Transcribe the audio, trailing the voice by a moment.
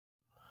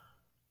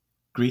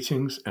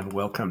Greetings and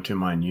welcome to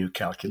my new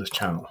calculus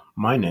channel.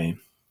 My name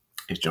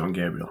is John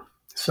Gabriel.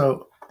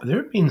 So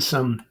there have been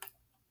some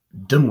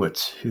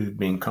dimwits who've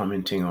been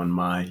commenting on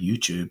my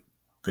YouTube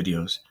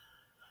videos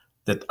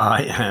that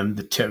I am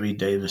the Terry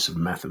Davis of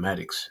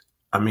mathematics.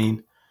 I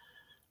mean,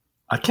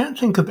 I can't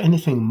think of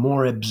anything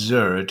more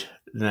absurd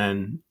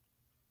than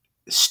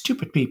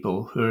stupid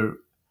people who are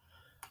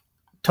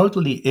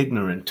totally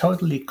ignorant,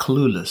 totally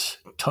clueless,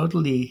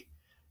 totally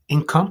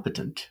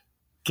incompetent,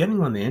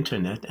 getting on the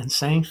internet and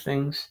saying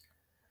things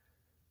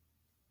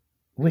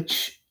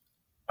which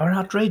are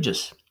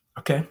outrageous.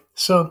 Okay,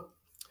 so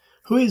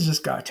who is this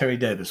guy, Terry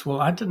Davis? Well,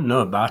 I didn't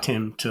know about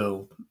him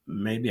till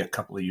maybe a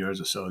couple of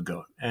years or so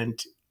ago.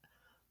 And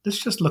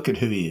let's just look at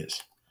who he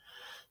is.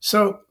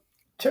 So,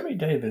 Terry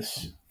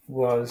Davis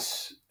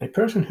was a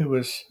person who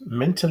was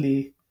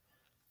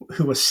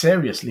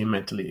seriously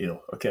mentally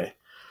ill. Okay.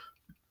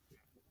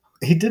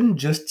 He didn't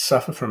just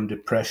suffer from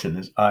depression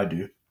as I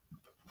do.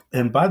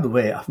 And by the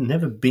way, I've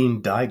never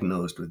been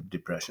diagnosed with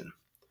depression.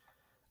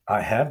 I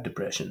have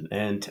depression.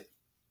 And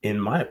in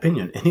my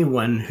opinion,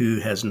 anyone who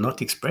has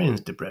not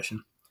experienced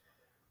depression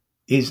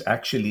is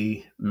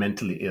actually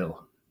mentally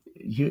ill.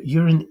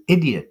 You're an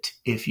idiot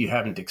if you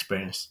haven't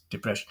experienced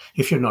depression,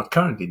 if you're not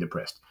currently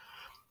depressed,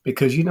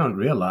 because you don't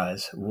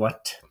realize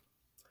what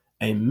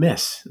a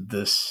mess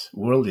this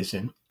world is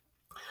in,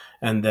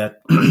 and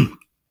that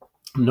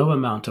no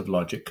amount of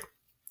logic,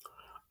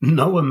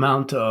 no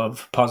amount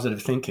of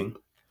positive thinking,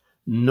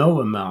 no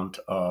amount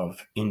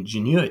of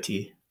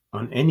ingenuity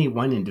on any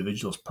one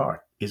individual's part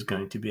is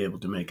going to be able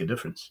to make a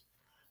difference.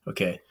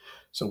 Okay,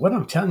 so what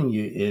I'm telling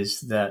you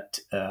is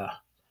that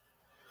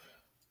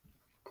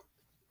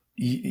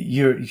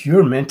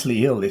you're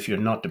mentally ill if you're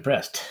not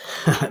depressed,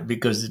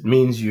 because it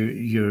means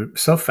you're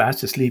so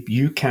fast asleep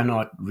you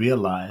cannot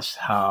realize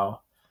how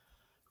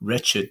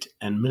wretched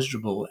and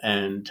miserable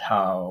and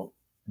how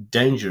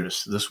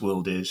dangerous this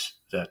world is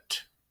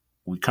that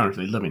we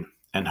currently live in,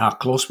 and how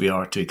close we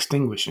are to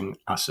extinguishing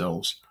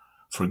ourselves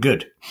for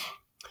good.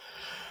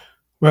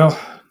 Well,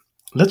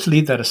 let's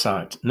leave that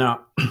aside.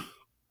 Now,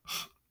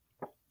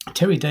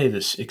 Terry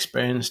Davis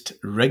experienced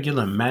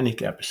regular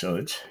manic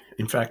episodes.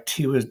 In fact,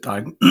 he was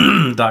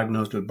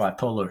diagnosed with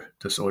bipolar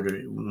disorder,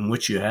 in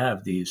which you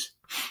have these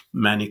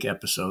manic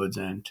episodes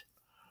and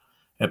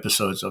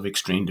episodes of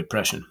extreme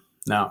depression.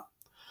 Now,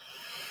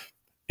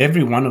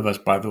 every one of us,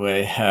 by the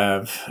way,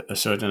 have a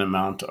certain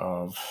amount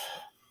of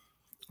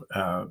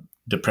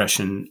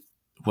depression.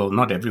 Well,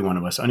 not every one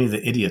of us, only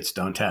the idiots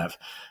don't have,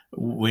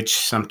 which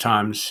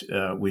sometimes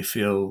we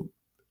feel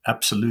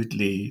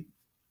absolutely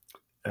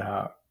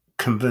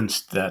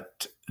convinced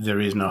that there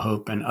is no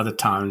hope, and other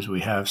times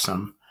we have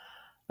some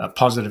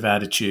positive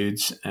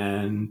attitudes,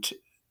 and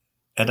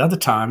at other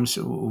times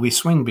we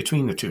swing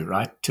between the two,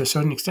 right, to a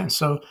certain extent.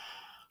 So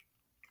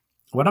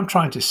what I'm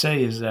trying to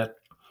say is that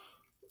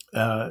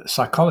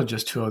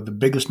psychologists, who are the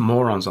biggest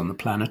morons on the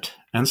planet,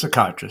 and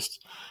psychiatrists,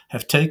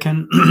 have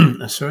taken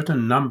a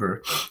certain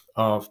number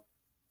of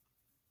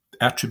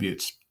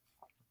attributes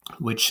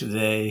which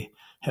they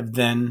have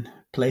then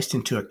placed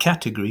into a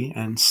category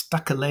and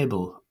stuck a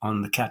label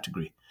on the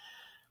category.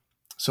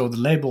 So the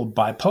label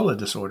bipolar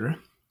disorder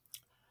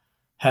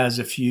has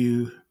a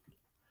few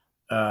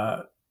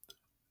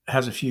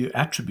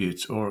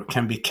attributes, or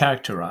can be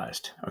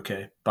characterized,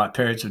 okay, by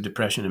periods of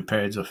depression and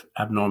periods of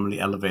abnormally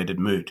elevated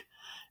mood.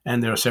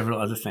 And there are several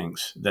other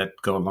things that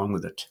go along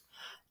with it.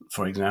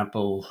 For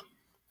example,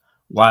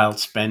 wild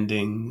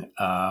spending.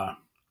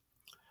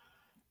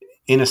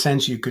 In a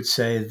sense, you could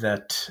say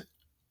that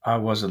I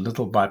was a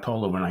little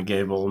bipolar when I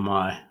gave all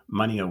my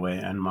money away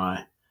and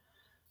my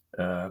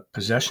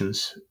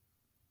possessions,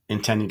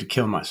 intending to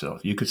kill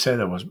myself. You could say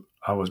that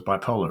I was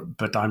bipolar,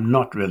 but I'm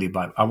not really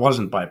I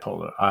wasn't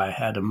bipolar. I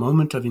had a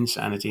moment of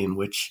insanity in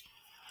which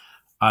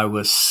I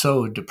was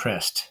so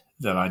depressed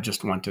that I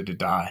just wanted to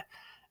die,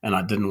 and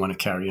I didn't want to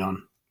carry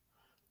on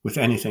with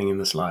anything in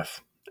this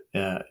life.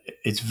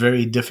 It's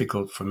very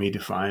difficult for me to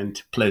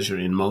find pleasure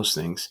in most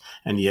things.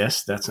 And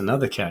yes, that's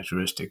another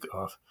characteristic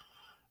of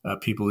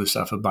people who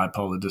suffer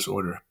bipolar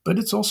disorder. But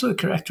it's also a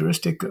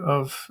characteristic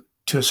of,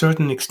 to a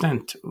certain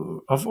extent,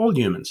 of all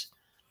humans.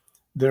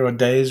 There are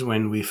days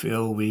when we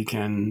feel we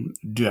can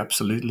do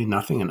absolutely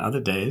nothing, and other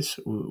days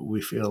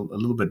we feel a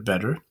little bit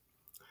better.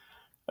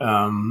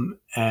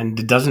 And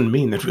it doesn't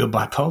mean that we're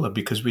bipolar,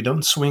 because we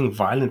don't swing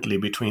violently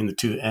between the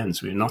two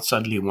ends. We're not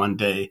suddenly one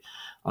day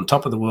on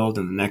top of the world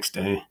and the next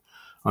day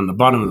on the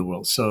bottom of the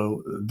world.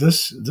 So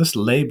this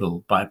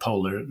label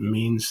bipolar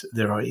means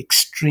there are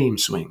extreme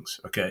swings.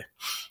 Okay.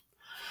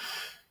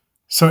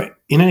 So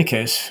in any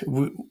case,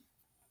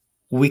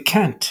 we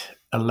can't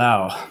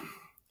allow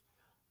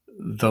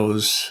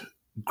those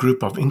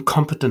group of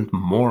incompetent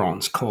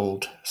morons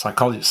called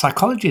psychology.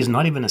 Psychology is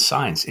not even a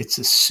science. It's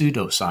a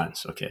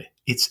pseudoscience. Okay.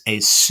 It's a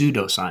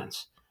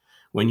pseudoscience.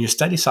 When you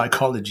study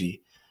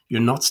psychology,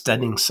 you're not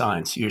studying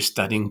science. You're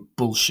studying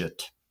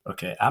bullshit.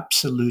 Okay.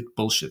 Absolute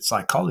bullshit.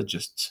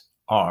 Psychologists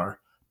are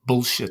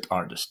bullshit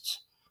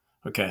artists.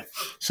 Okay.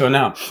 So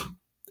now,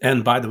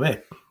 and by the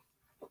way,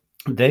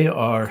 they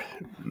are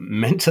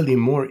mentally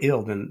more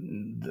ill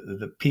than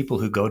the people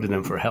who go to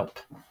them for help.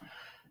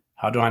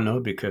 How do I know?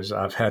 Because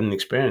I've had an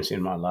experience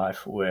in my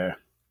life where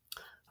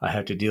I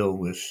had to deal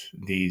with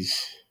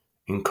these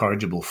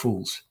incorrigible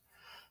fools.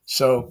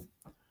 So,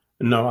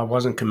 no, I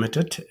wasn't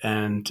committed,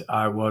 and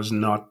I was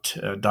not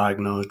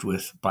diagnosed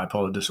with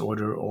bipolar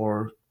disorder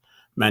or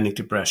manic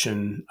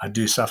depression. I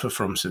do suffer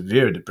from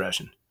severe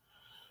depression,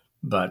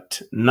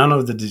 but none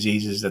of the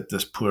diseases that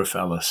this poor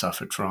fellow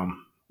suffered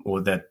from,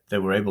 or that they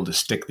were able to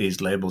stick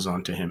these labels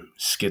onto him: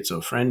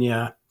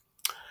 schizophrenia,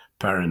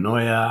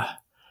 paranoia,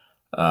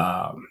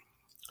 um,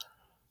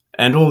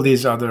 and all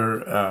these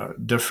other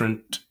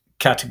different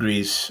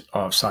categories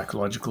of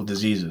psychological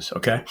diseases.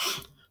 Okay.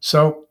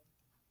 So,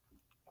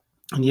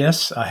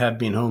 yes, I have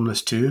been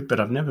homeless too, but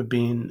I've never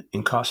been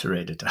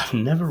incarcerated. I've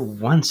never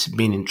once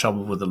been in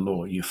trouble with the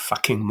law, you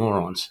fucking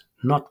morons.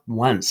 Not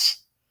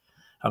once.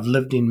 I've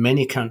lived in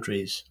many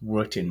countries,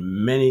 worked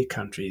in many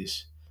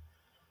countries,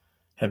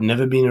 have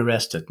never been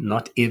arrested,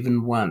 not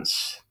even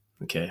once.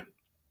 Okay.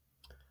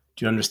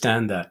 Do you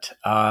understand that?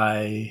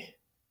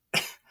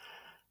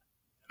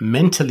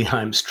 Mentally,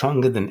 I'm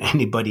stronger than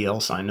anybody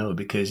else I know,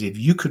 because if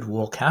you could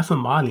walk half a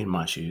mile in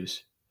my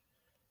shoes,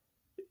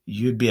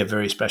 you'd be a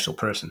very special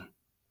person.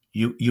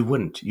 You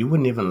wouldn't. You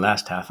wouldn't even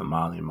last half a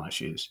mile in my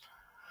shoes.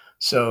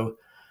 So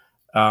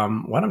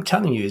what I'm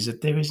telling you is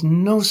that there is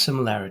no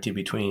similarity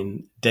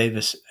between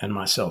Davis and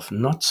myself,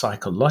 not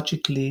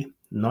psychologically,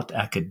 not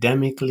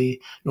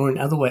academically, nor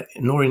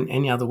in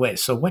any other way.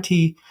 So what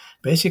he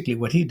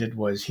did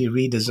was he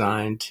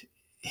redesigned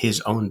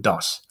his own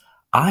DOS.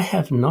 I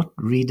have not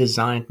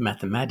redesigned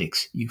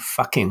mathematics, you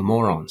fucking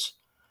morons.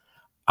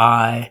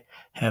 I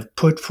have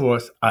put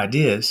forth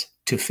ideas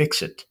to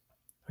fix it.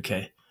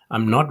 Okay.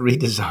 I'm not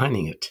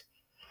redesigning it.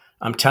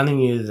 I'm telling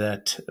you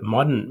that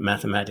modern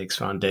mathematics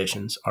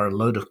foundations are a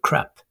load of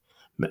crap.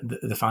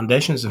 The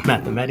foundations of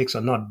mathematics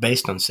are not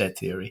based on set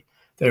theory.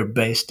 They're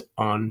based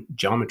on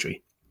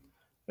geometry.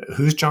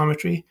 Whose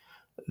geometry?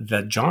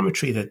 The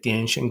geometry that the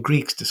ancient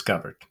Greeks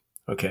discovered.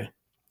 Okay.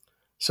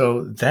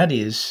 So that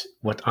is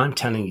what I'm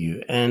telling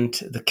you. And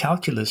the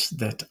calculus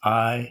that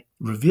I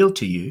reveal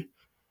to you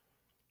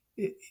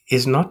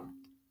is not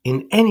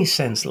in any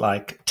sense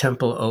like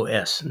Temple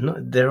OS. No,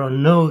 there are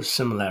no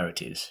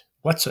similarities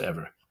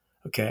whatsoever.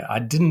 Okay, I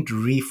didn't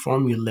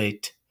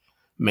reformulate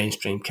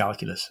mainstream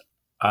calculus.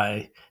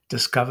 I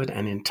discovered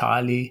an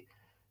entirely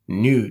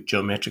new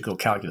geometrical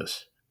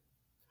calculus.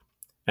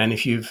 And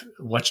if you've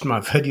watched my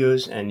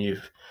videos and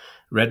you've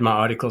read my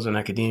articles in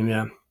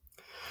academia,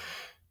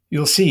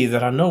 you'll see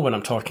that I know what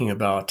I'm talking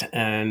about,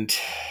 and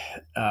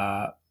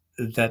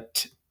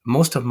that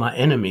most of my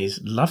enemies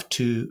love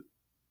to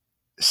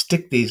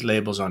stick these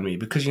labels on me,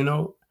 because,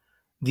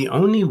 the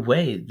only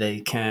way they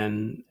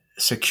can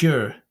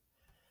secure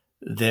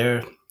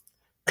their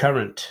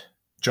current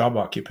job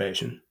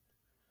occupation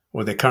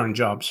or their current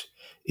jobs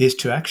is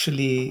to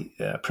actually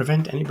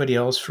prevent anybody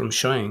else from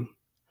showing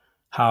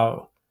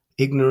how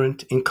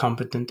ignorant,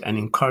 incompetent, and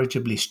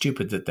incorrigibly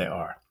stupid that they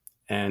are.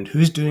 And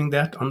who's doing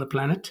that on the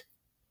planet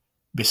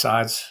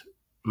besides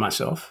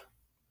myself?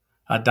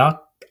 I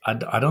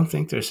don't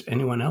think there's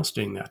anyone else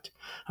doing that.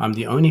 I'm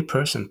the only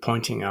person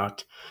pointing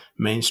out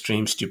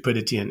mainstream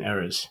stupidity and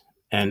errors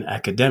and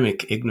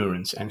academic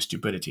ignorance and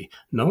stupidity.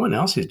 No one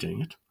else is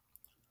doing it.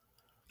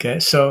 Okay,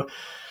 so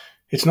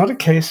it's not a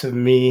case of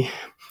me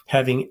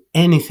having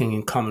anything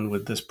in common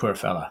with this poor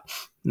fella.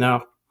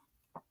 Now,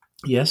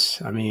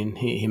 yes, I mean,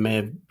 he may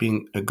have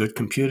been a good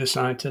computer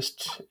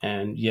scientist,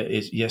 and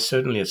yes,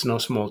 certainly it's no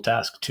small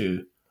task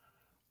to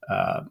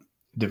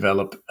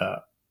develop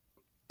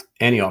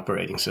any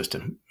operating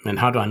system. And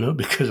how do I know?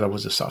 Because I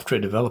was a software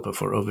developer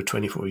for over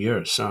 24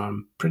 years. So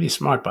I'm pretty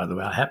smart, by the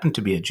way. I happen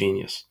to be a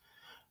genius,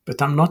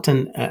 but I'm not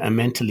a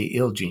mentally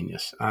ill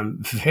genius.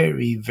 I'm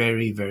very,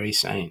 very, very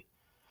sane.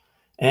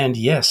 And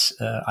yes,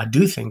 I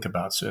do think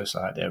about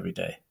suicide every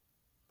day.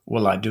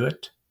 Will I do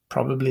it?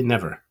 Probably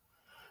never.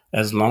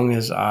 As long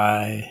as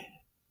I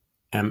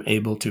am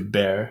able to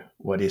bear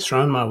what is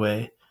thrown my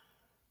way,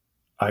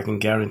 I can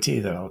guarantee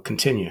that I'll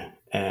continue.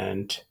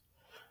 And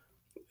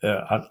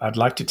I'd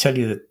like to tell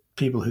you that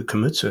people who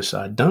commit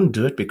suicide don't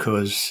do it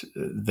because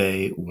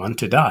they want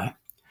to die.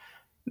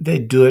 They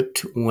do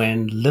it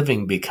when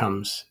living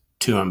becomes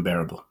too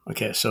unbearable.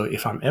 Okay, so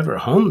if I'm ever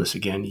homeless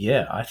again,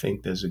 yeah, I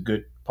think there's a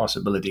good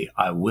possibility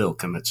I will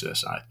commit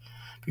suicide.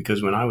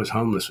 Because when I was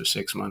homeless for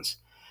 6 months,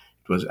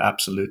 it was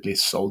absolutely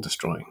soul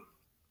destroying.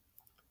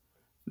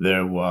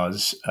 There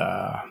was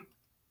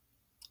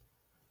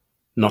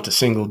not a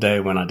single day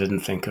when I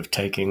didn't think of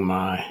taking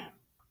my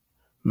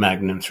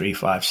Magnum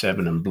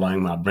 357 and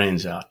blowing my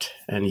brains out.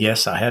 And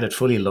yes, I had it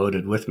fully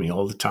loaded with me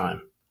all the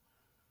time.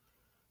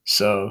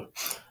 So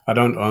I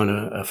don't own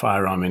a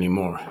firearm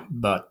anymore,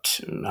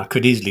 but I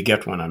could easily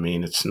get one. I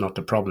mean, it's not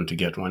a problem to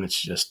get one.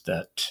 It's just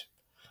that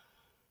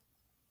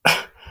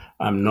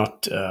I'm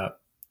not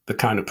the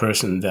kind of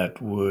person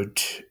that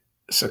would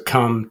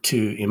succumb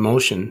to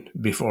emotion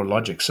before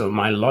logic. So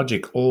my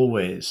logic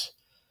always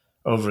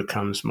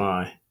overcomes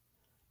my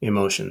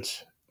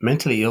emotions.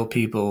 Mentally ill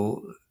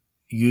people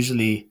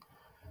usually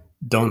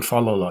don't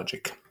follow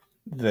logic.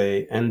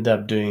 They end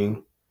up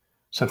doing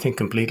something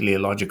completely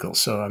illogical.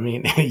 So, I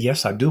mean,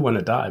 yes, I do want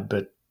to die,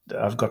 but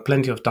I've got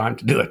plenty of time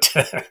to do it.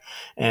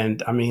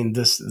 And I mean,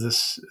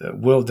 this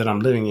world that I'm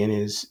living in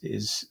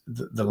is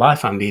the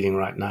life I'm leading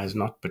right now is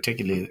not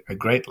particularly a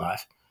great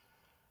life.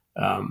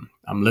 I'm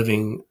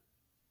living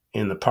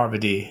in the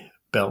poverty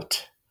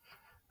belt.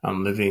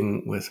 I'm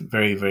living with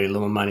very, very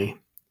little money.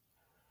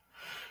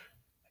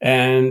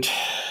 And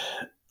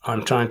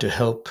I'm trying to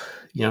help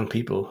young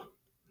people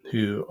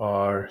who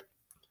are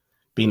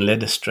being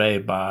led astray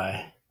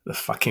by the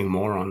fucking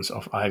morons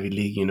of Ivy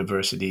League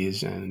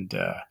universities and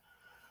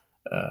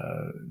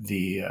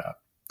the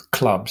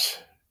clubs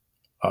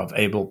of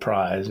Abel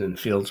Prize and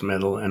Fields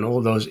Medal and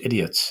all those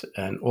idiots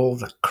and all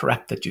the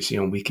crap that you see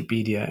on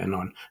Wikipedia and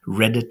on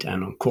Reddit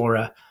and on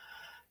Quora.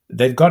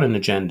 They've got an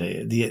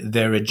agenda.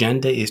 Their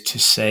agenda is to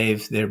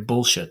save their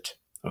bullshit.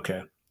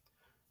 Okay.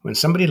 When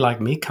somebody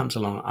like me comes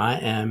along, I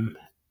am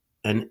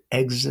an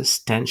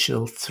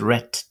existential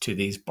threat to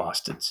these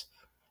bastards.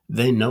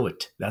 They know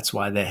it. That's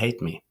why they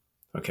hate me.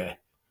 Okay.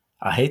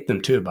 I hate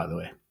them too, by the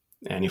way.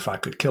 And if I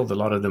could kill a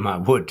lot of them, I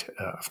would.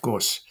 Of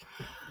course,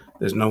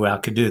 there's no way I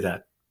could do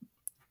that.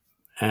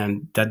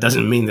 And that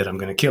doesn't mean that I'm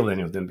going to kill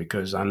any of them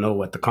because I know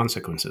what the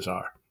consequences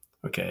are.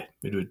 Okay.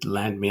 It would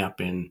land me up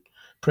in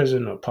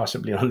prison or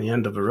possibly on the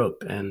end of a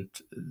rope. And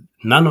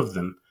none of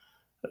them,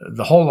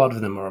 the whole lot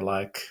of them are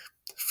like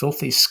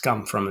filthy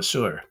scum from a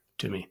sewer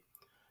to me.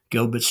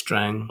 Gilbert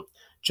Strang,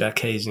 Jack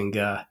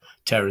Hazinger,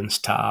 Terence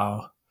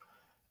Tao,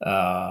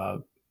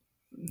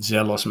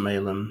 Zelos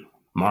Malin,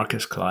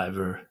 Marcus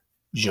Cliver,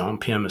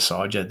 Jean-Pierre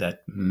Massager,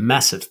 that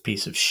massive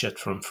piece of shit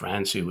from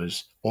France who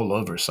was all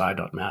over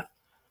Sci.math.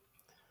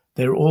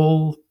 They're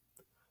all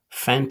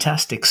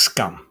fantastic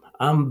scum,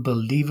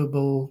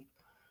 unbelievable,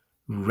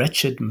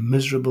 wretched,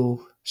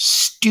 miserable,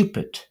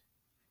 stupid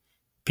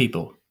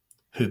people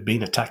who've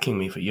been attacking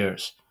me for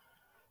years.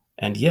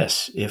 And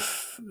yes,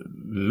 if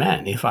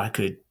I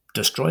could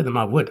destroy them,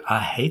 I would. I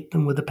hate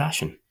them with a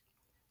passion.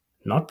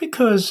 Not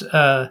because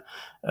they're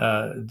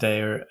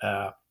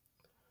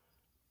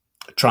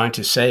trying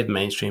to save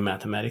mainstream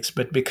mathematics,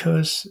 but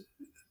because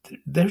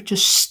they're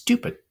just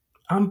stupid,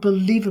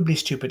 unbelievably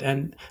stupid,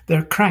 and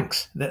they're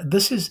cranks.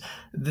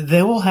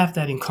 They all have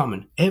that in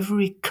common.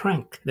 Every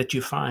crank that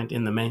you find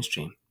in the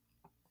mainstream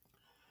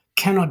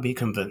cannot be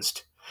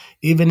convinced,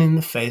 even in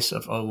the face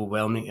of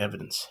overwhelming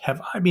evidence.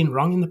 Have I been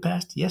wrong in the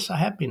past? Yes, I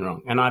have been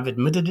wrong, and I've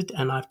admitted it,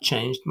 and I've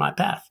changed my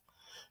path.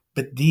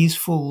 But these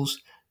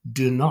fools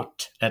do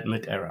not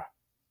admit error.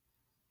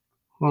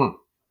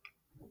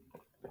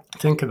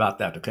 Think about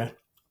that, okay?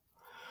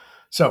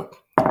 So,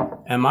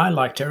 am I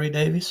like Terry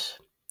Davis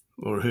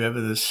or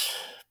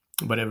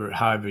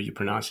however you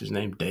pronounce his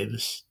name,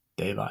 Davis,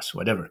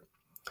 whatever?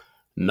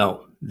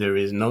 No, there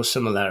is no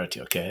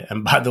similarity, okay?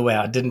 And by the way,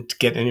 I didn't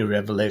get any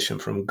revelation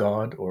from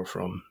God or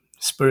from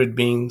spirit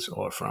beings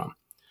or from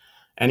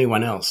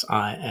anyone else.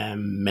 I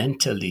am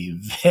mentally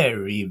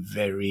very,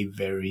 very,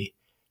 very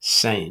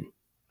sane,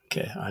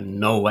 okay? I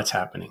know what's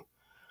happening.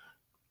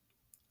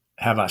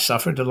 Have I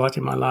suffered a lot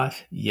in my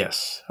life?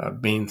 Yes,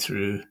 I've been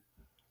through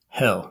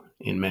hell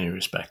in many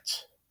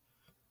respects,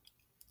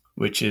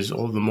 which is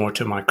all the more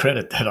to my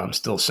credit that I'm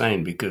still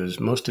sane, because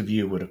most of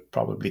you would have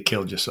probably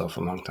killed yourself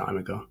a long time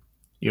ago.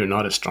 You're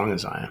not as strong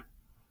as I am.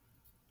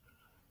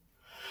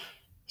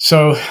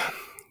 So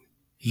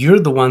you're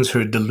the ones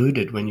who are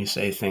deluded when you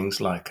say things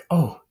like,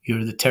 oh,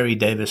 you're the Terry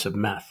Davis of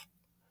math.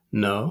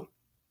 No,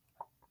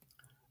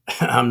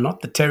 I'm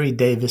not the Terry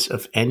Davis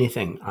of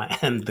anything. I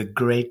am the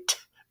great,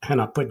 and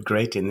I put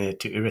great in there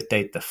to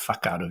irritate the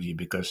fuck out of you,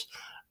 because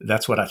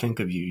that's what I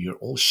think of you. You're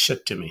all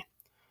shit to me.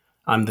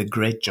 I'm the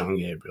great John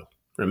Gabriel.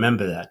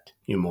 Remember that,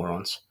 you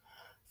morons.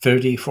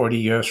 30, 40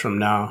 years from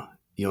now,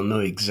 you'll know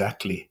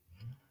exactly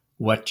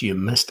what you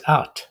missed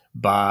out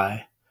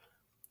by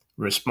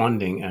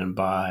responding and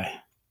by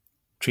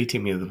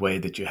treating me the way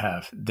that you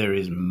have. There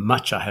is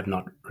much I have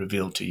not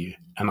revealed to you,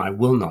 and I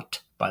will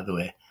not, by the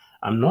way.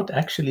 I'm not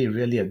actually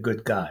really a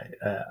good guy.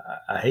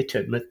 I hate to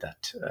admit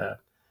that.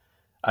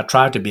 I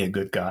try to be a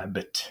good guy,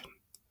 but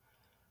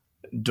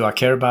do I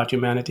care about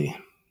humanity?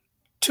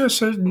 To a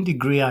certain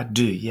degree, I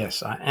do,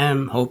 yes. I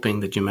am hoping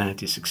that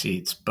humanity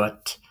succeeds,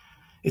 but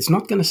it's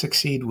not going to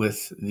succeed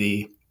with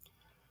the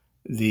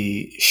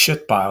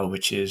shit pile,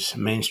 which is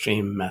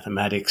mainstream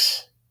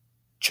mathematics,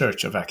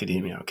 church of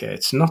academia, okay?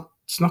 It's not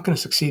going to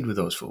succeed with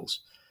those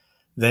fools.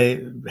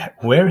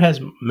 Where has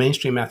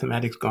mainstream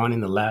mathematics gone in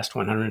the last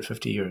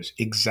 150 years?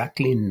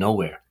 Exactly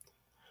nowhere.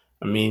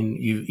 I mean,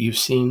 you've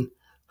seen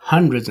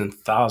hundreds and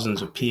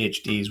thousands of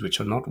PhDs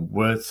which are not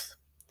worth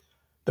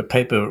the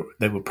paper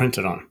they were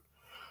printed on.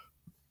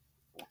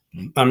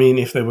 I mean,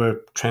 if they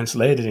were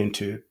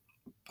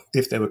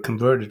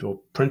converted or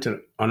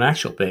printed on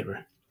actual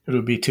paper, it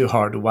would be too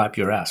hard to wipe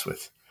your ass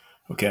with.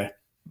 Okay?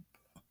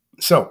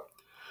 So,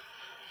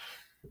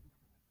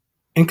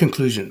 in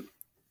conclusion,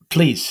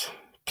 please,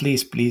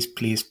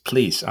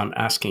 I'm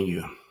asking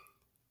you,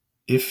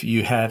 if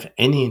you have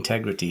any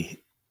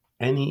integrity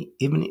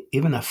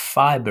even a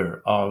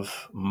fiber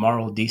of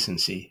moral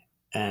decency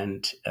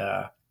and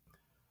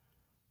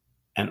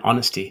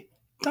honesty,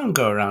 don't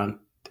go around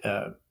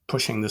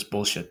pushing this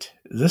bullshit.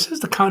 This is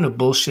the kind of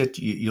bullshit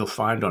you'll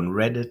find on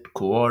Reddit,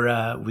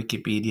 Quora,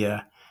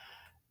 Wikipedia.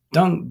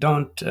 Don't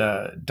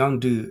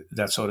do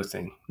that sort of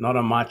thing. Not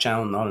on my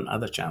channel, not on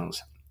other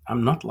channels.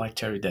 I'm not like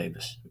Terry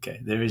Davis. Okay,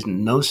 there is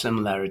no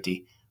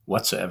similarity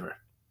whatsoever.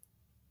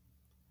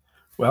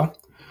 Well,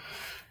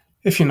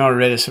 if you're not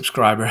already a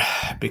subscriber,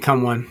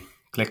 become one.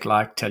 Click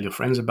like, tell your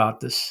friends about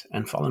this,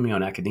 and follow me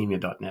on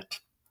academia.net.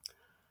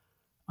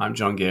 I'm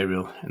John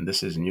Gabriel, and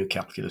this is a New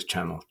Calculus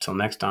channel. Till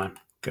next time,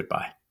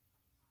 goodbye.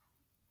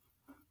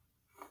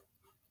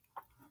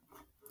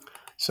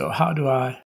 So how do I